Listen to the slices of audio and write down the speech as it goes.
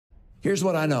Here's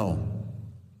what I know.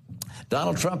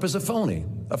 Donald Trump is a phony,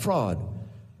 a fraud.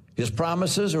 His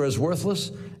promises are as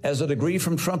worthless as a degree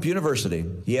from Trump University.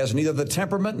 He has neither the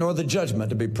temperament nor the judgment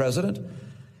to be president,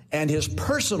 and his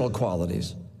personal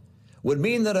qualities would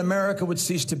mean that America would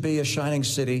cease to be a shining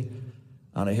city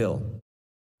on a hill.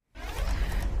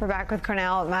 We're back with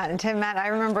Cornell, Matt, and Tim. Matt, I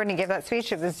remember when he gave that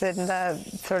speech, it was in the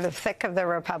sort of thick of the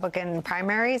Republican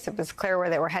primaries. It was clear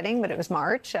where they were heading, but it was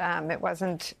March. It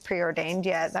wasn't preordained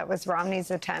yet. That was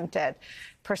Romney's attempt at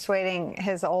persuading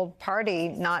his old party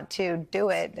not to do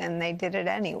it, and they did it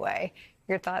anyway.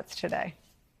 Your thoughts today?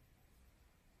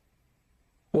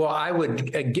 Well, I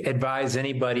would advise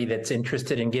anybody that's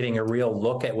interested in getting a real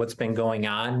look at what's been going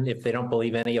on, if they don't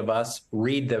believe any of us,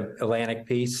 read the Atlantic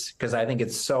piece, because I think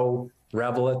it's so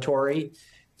revelatory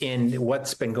in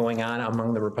what's been going on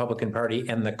among the Republican Party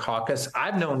and the caucus.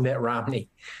 I've known Mitt Romney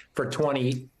for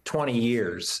 20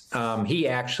 years. He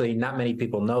actually, not many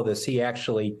people know this, he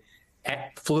actually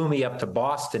flew me up to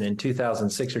Boston in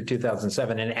 2006 or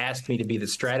 2007 and asked me to be the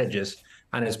strategist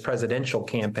on his presidential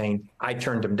campaign. I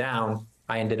turned him down.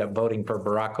 I ended up voting for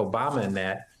Barack Obama in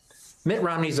that. Mitt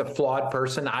Romney's a flawed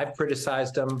person. I've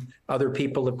criticized him. Other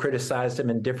people have criticized him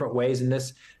in different ways in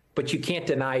this, but you can't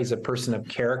deny he's a person of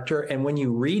character. And when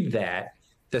you read that,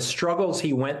 the struggles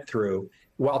he went through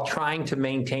while trying to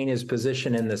maintain his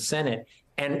position in the Senate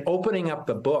and opening up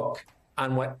the book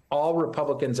on what all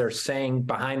Republicans are saying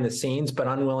behind the scenes, but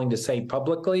unwilling to say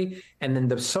publicly. And then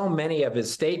there's so many of his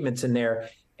statements in there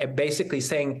basically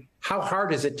saying, how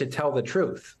hard is it to tell the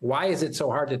truth? Why is it so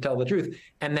hard to tell the truth?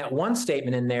 And that one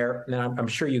statement in there, and I'm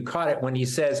sure you caught it, when he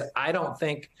says, I don't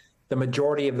think the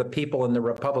majority of the people in the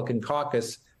Republican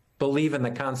caucus believe in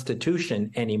the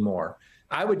Constitution anymore.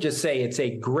 I would just say it's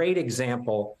a great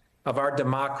example of our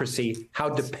democracy, how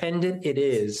dependent it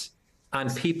is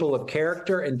on people of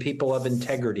character and people of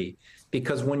integrity.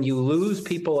 Because when you lose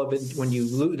people of, when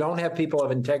you don't have people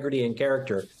of integrity and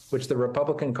character, which the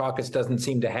Republican caucus doesn't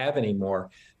seem to have anymore,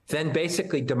 then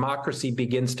basically democracy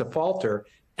begins to falter.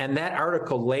 And that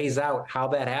article lays out how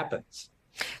that happens.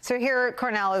 So here,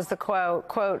 Cornell, is the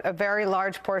quote, a very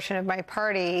large portion of my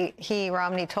party,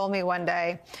 Romney told me one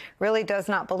day, really does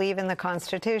not believe in the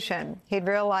Constitution. He'd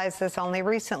realized this only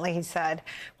recently, he said.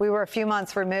 We were a few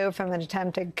months removed from an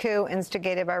attempted coup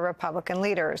instigated by Republican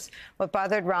leaders. What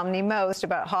bothered Romney most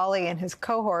about Hawley and his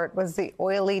cohort was the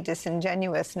oily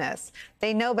disingenuousness.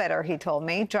 They know better, he told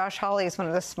me. Josh Hawley is one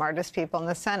of the smartest people in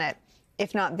the Senate,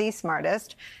 if not the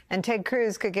smartest, and Ted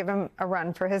Cruz could give him a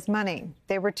run for his money.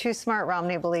 They were too smart,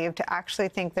 Romney believed, to actually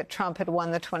think that Trump had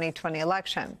won the 2020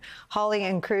 election. Hawley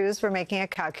and Cruz were making a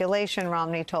calculation,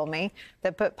 Romney told me,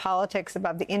 that put politics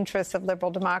above the interests of liberal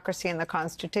democracy and the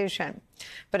Constitution.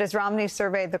 But as Romney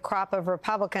surveyed the crop of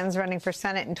Republicans running for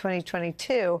Senate in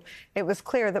 2022, it was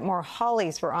clear that more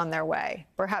Hawleys were on their way.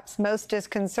 Perhaps most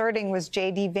disconcerting was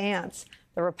J.D. Vance,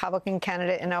 the Republican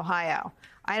candidate in Ohio.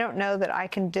 I don't know that I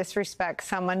can disrespect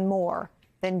someone more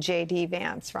than J.D.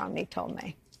 Vance, Romney told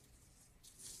me.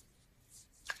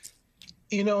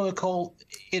 You know, Nicolle,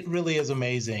 it really is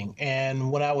amazing.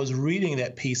 And when I was reading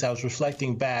that piece, I was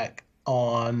reflecting back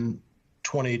on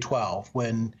 2012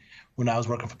 when I was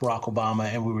working for Barack Obama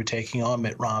and we were taking on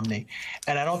Mitt Romney.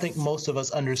 And I don't think most of us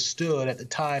understood at the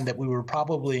time that we were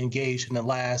probably engaged in the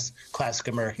last classic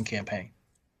American campaign.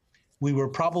 We were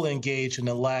probably engaged in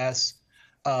the last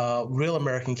real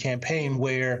American campaign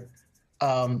where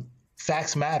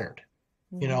facts mattered,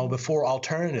 you know, before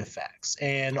alternative facts.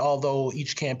 And although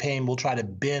each campaign will try to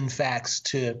bend facts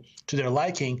to their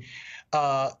liking,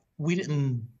 we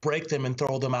didn't break them and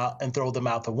throw them out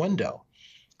the window.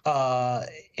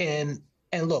 And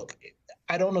look,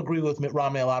 I don't agree with Mitt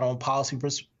Romney a lot on policy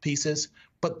pieces,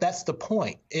 but that's the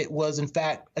point. It was, in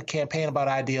fact, a campaign about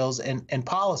ideals and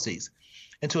policies.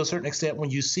 And to a certain extent,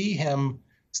 when you see him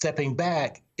stepping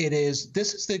back, this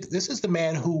is the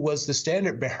man who was the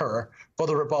standard bearer for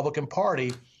the Republican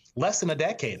Party less than a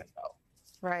decade ago.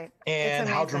 Right. And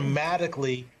how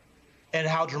dramatically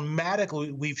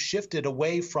we've shifted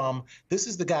away from this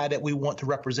is the guy that we want to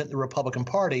represent the Republican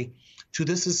Party to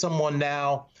this is someone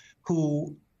now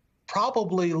who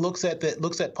probably looks at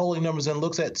polling numbers and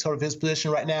looks at sort of his position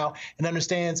right now and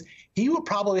understands he would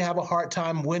probably have a hard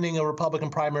time winning a Republican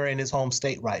primary in his home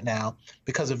state right now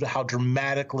because of how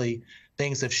dramatically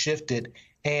things have shifted.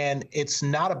 And it's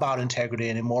not about integrity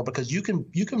anymore because you can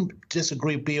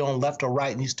disagree, be on left or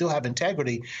right, and you still have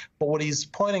integrity. But what he's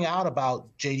pointing out about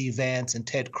J.D. Vance and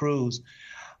Ted Cruz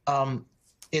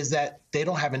is that they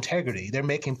don't have integrity. They're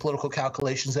making political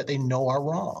calculations that they know are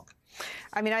wrong.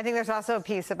 I mean, I think there's also a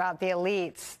piece about the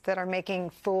elites that are making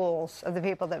fools of the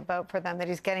people that vote for them that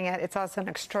he's getting at. It's also an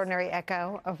extraordinary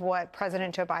echo of what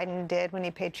President Joe Biden did when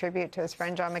he paid tribute to his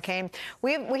friend John McCain.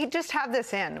 We just have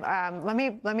this in. Let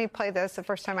me play this. The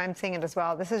first time I'm seeing it as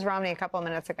well. This is Romney a couple of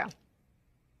minutes ago.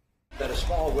 That a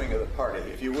small wing of the party,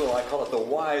 if you will, I call it the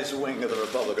wise wing of the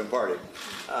Republican Party.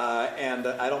 And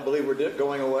I don't believe we're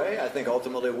going away. I think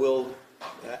ultimately we'll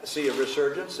see a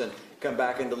resurgence and come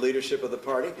back into leadership of the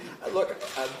party. Look,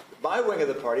 my wing of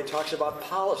the party talks about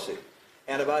policy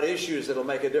and about issues that will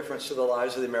make a difference to the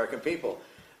lives of the American people.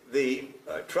 The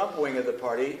Trump wing of the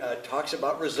party talks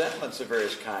about resentments of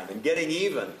various kind and getting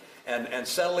even and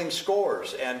settling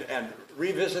scores and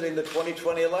revisiting the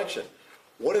 2020 election.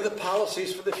 What are the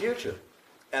policies for the future?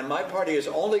 And my party is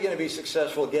only going to be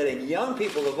successful getting young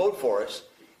people to vote for us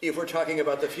if we're talking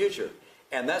about the future.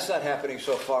 And that's not happening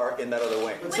so far in that other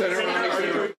wing.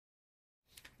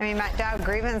 I mean, Matt Dowd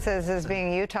grievances is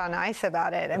being Utah nice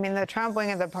about it. I mean, the Trump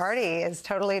wing of the party is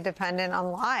totally dependent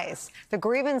on lies. The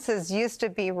grievances used to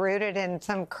be rooted in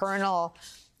some kernel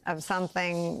of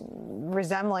something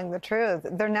resembling the truth.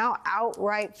 They're now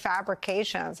outright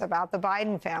fabrications about the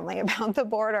Biden family, about the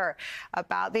border,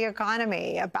 about the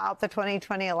economy, about the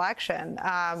 2020 election.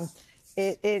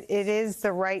 It is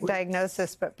the right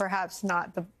diagnosis, but perhaps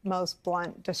not the most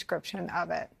blunt description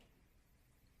of it.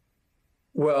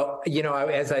 Well, you know,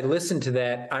 as I listen to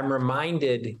that, I'm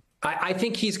reminded, I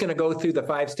think he's going to go through the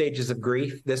 5 stages of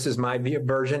grief. This is my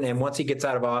version. And once he gets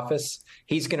out of office,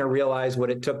 he's going to realize what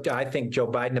it took to, I think, Joe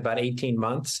Biden about 18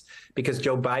 months, because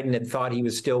Joe Biden had thought he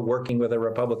was still working with a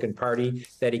Republican Party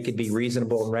that he could be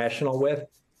reasonable and rational with.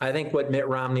 I think what Mitt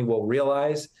Romney will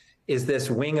realize is this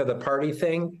wing of the party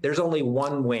thing. There's only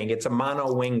one wing. It's a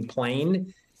mono-wing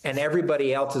plane, and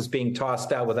everybody else is being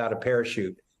tossed out without a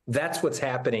parachute. That's what's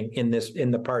happening in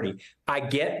the party. I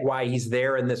get why he's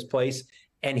there in this place.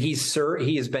 And he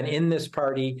has been in this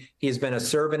party. He has been a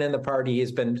servant in the party. He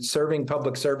has been serving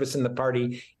public service in the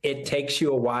party. It takes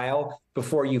you a while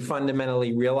before you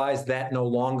fundamentally realize that no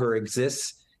longer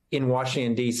exists in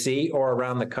Washington, D.C. or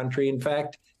around the country. In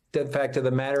fact, the fact of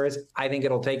the matter is, I think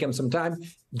it'll take him some time.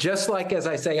 Just like, as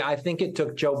I say, I think it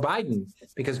took Joe Biden,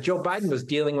 because Joe Biden was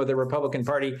dealing with a Republican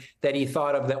Party that he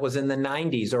thought of that was in the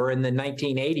 90s or in the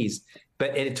 1980s.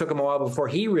 But it took him a while before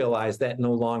he realized that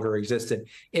no longer existed.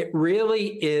 It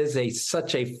really is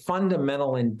such a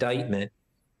fundamental indictment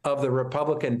of the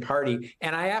Republican Party.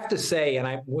 And I have to say,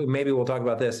 and maybe we'll talk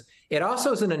about this, it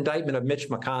also is an indictment of Mitch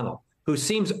McConnell, who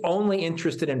seems only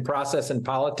interested in process and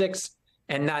politics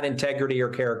and not integrity or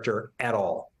character at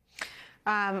all.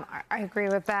 I agree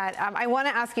with that. I want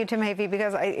to ask you, Tim Heaphy,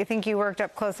 because I think you worked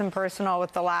up close and personal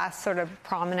with the last sort of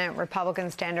prominent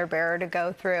Republican standard bearer to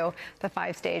go through the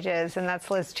 5 stages, and that's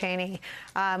Liz Cheney.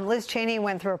 Liz Cheney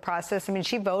went through a process. I mean,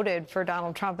 she voted for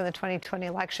Donald Trump in the 2020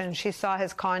 election. She saw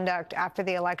his conduct after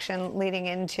the election leading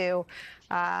into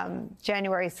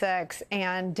January 6th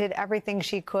and did everything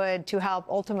she could to help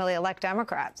ultimately elect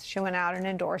Democrats. She went out and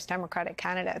endorsed Democratic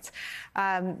candidates.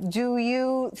 Do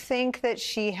you think that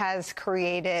she has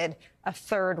created a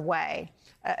third way,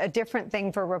 a different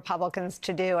thing for Republicans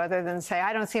to do other than say,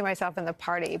 I don't see myself in the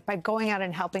party, by going out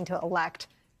and helping to elect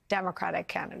Democratic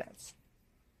candidates?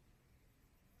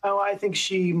 Oh, I think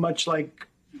she, much like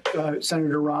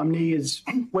Senator Romney, is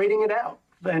waiting it out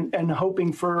and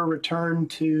hoping for a return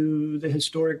to the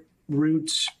historic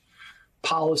roots,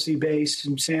 policy-based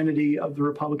insanity of the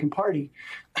Republican Party.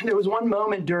 There was one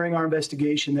moment during our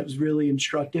investigation that was really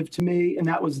instructive to me, and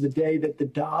that was the day that the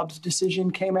Dobbs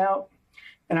decision came out.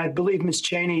 And I believe Ms.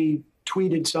 Cheney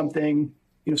tweeted something,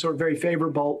 sort of very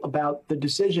favorable about the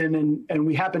decision. And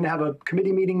we happened to have a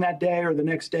committee meeting that day or the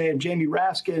next day, and Jamie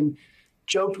Raskin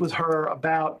joked with her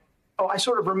about, oh, I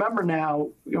sort of remember now,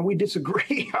 we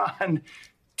disagree on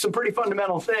some pretty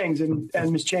fundamental things. And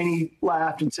Ms. Cheney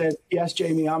laughed and said, yes,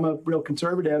 Jamie, I'm a real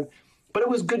conservative. But it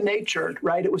was good-natured,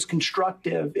 right? It was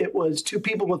constructive. It was two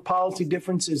people with policy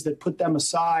differences that put them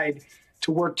aside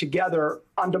to work together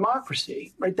on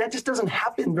democracy, right? That just doesn't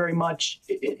happen very much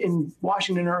in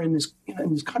Washington or in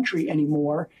this country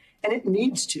anymore, and it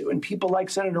needs to. And people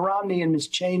like Senator Romney and Ms.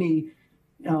 Cheney,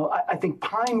 I think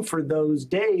pine for those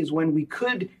days when we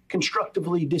could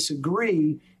constructively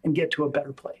disagree and get to a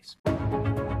better place.